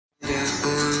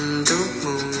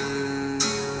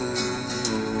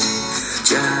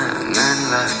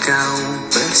kau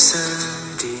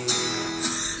bersedih.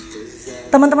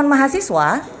 Teman-teman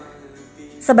mahasiswa,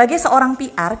 sebagai seorang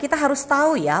PR, kita harus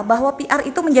tahu ya bahwa PR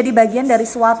itu menjadi bagian dari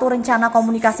suatu rencana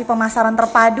komunikasi pemasaran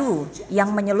terpadu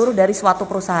yang menyeluruh dari suatu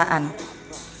perusahaan.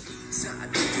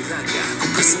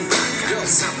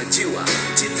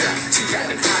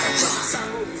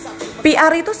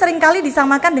 PR itu seringkali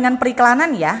disamakan dengan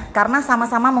periklanan ya, karena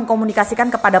sama-sama mengkomunikasikan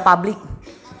kepada publik.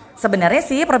 Sebenarnya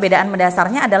sih perbedaan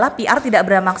mendasarnya adalah PR tidak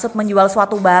bermaksud menjual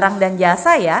suatu barang dan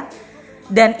jasa ya.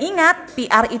 Dan ingat,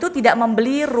 PR itu tidak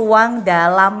membeli ruang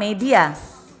dalam media.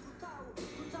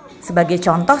 Sebagai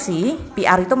contoh sih,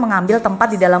 PR itu mengambil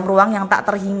tempat di dalam ruang yang tak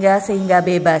terhingga sehingga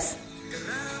bebas.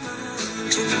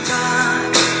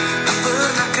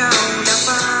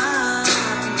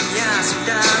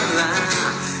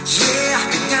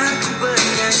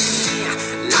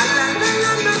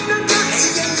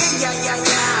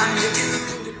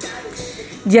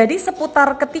 Jadi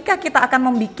seputar ketika kita akan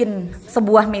membuat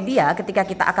sebuah media, ketika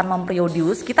kita akan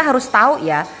memproduce, kita harus tahu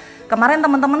ya. Kemarin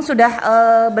teman-teman sudah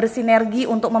bersinergi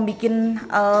untuk membuat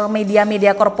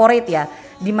media-media corporate ya,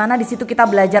 di mana di situ kita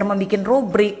belajar membuat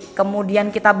rubrik,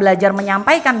 kemudian kita belajar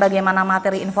menyampaikan bagaimana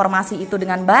materi informasi itu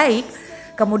dengan baik,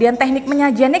 kemudian teknik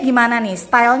penyajiannya gimana nih,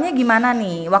 stylenya gimana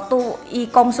nih, waktu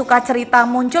e-com suka cerita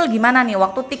muncul gimana nih,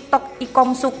 waktu TikTok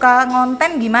e-com suka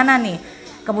ngonten gimana nih.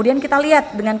 Kemudian kita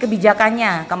lihat dengan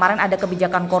kebijakannya. Kemarin ada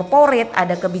kebijakan corporate,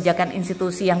 ada kebijakan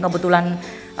institusi yang kebetulan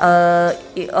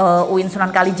UIN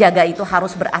Sunan Kalijaga itu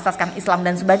harus berasaskan Islam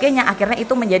dan sebagainya. Akhirnya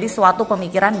itu menjadi suatu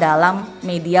pemikiran dalam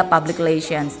media public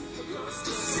relations.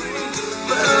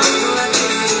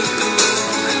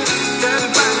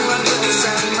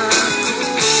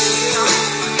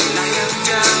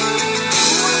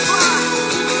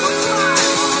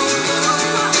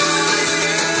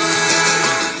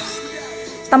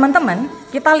 Teman-teman,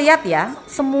 kita lihat ya,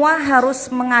 semua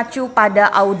harus mengacu pada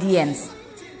audiens.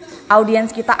 Audiens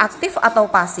kita aktif atau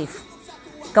pasif.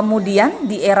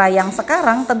 Kemudian di era yang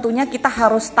sekarang tentunya kita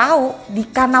harus tahu di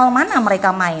kanal mana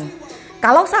mereka main.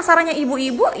 Kalau sasarannya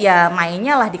ibu-ibu ya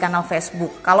mainnya lah di kanal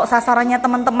Facebook. Kalau sasarannya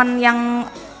teman-teman yang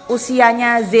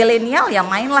usianya zilenial ya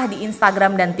mainlah di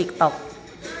Instagram dan TikTok.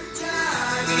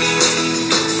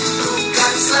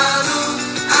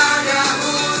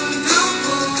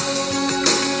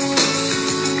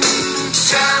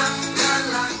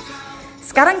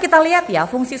 Sekarang kita lihat ya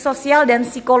fungsi sosial dan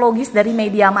psikologis dari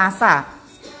media massa.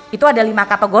 Itu ada 5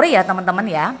 kategori ya teman-teman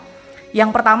ya.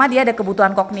 Yang pertama dia ada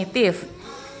kebutuhan kognitif,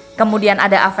 kemudian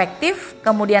ada afektif,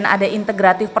 kemudian ada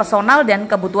integratif personal dan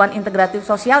kebutuhan integratif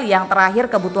sosial, yang terakhir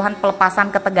kebutuhan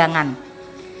pelepasan ketegangan.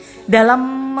 Dalam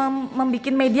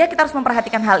membuat media kita harus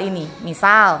memperhatikan hal ini.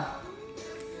 Misal,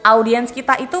 audiens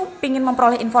kita itu ingin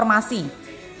memperoleh informasi,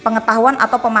 pengetahuan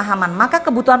atau pemahaman, maka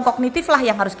kebutuhan kognitif lah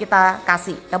yang harus kita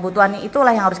kasih. Kebutuhan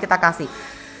itulah yang harus kita kasih.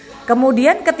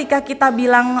 Kemudian ketika kita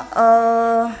bilang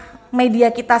media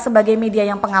kita sebagai media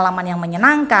yang pengalaman yang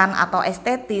menyenangkan atau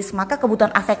estetis, maka kebutuhan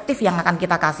afektif yang akan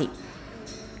kita kasih.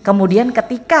 Kemudian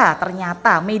ketika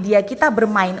ternyata media kita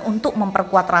bermain untuk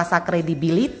memperkuat rasa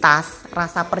kredibilitas,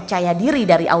 rasa percaya diri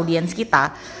dari audiens kita,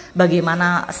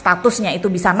 bagaimana statusnya itu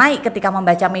bisa naik ketika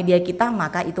membaca media kita,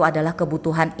 maka itu adalah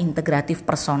kebutuhan integratif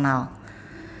personal.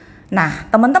 Nah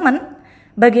teman-teman,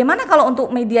 bagaimana kalau untuk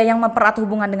media yang mempererat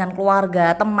hubungan dengan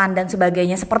keluarga, teman dan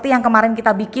sebagainya, seperti yang kemarin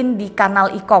kita bikin di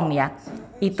kanal e-com ya,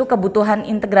 itu kebutuhan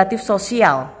integratif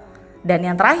sosial. Dan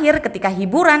yang terakhir ketika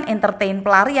hiburan, entertain,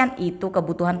 pelarian, itu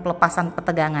kebutuhan pelepasan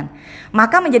ketegangan.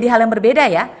 Maka menjadi hal yang berbeda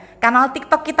ya. Kanal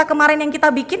TikTok kita kemarin yang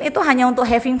kita bikin itu hanya untuk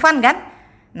having fun kan?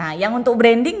 Nah, yang untuk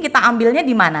branding kita ambilnya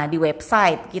di mana? Di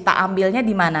website. Kita ambilnya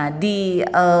di mana? Di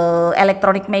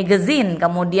electronic magazine,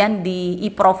 kemudian di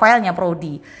e-profile-nya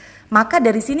Prodi. Maka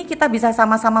dari sini kita bisa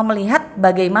sama-sama melihat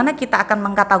bagaimana kita akan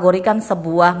mengkategorikan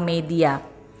sebuah media.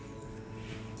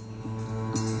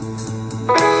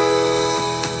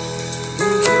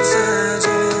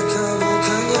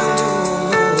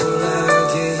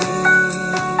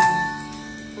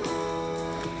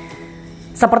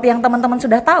 Seperti yang teman-teman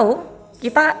sudah tahu,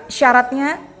 kita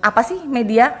syaratnya apa sih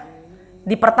media?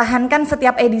 Dipertahankan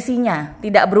setiap edisinya,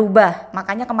 tidak berubah.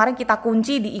 Makanya kemarin kita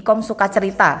kunci di e-com suka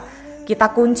cerita, kita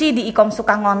kunci di e-com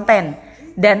suka ngonten,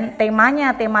 dan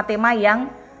temanya tema-tema yang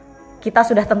kita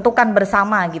sudah tentukan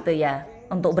bersama gitu ya.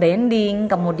 Untuk branding,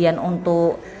 kemudian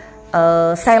untuk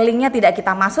sellingnya tidak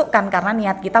kita masukkan karena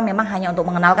niat kita memang hanya untuk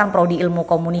mengenalkan prodi ilmu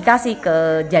komunikasi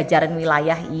ke jajaran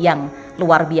wilayah yang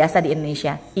luar biasa di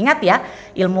Indonesia. Ingat ya,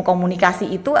 ilmu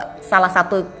komunikasi itu salah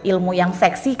satu ilmu yang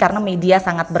seksi karena media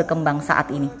sangat berkembang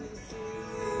saat ini.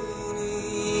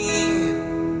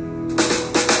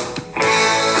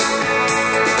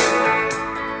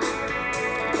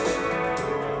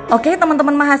 Oke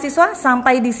teman-teman mahasiswa,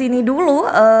 sampai di sini dulu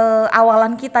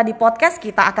awalan kita di podcast.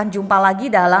 Kita akan jumpa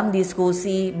lagi dalam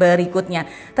diskusi berikutnya.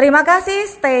 Terima kasih,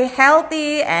 stay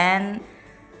healthy and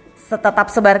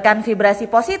tetap sebarkan vibrasi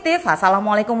positif.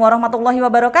 Assalamualaikum warahmatullahi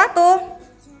wabarakatuh.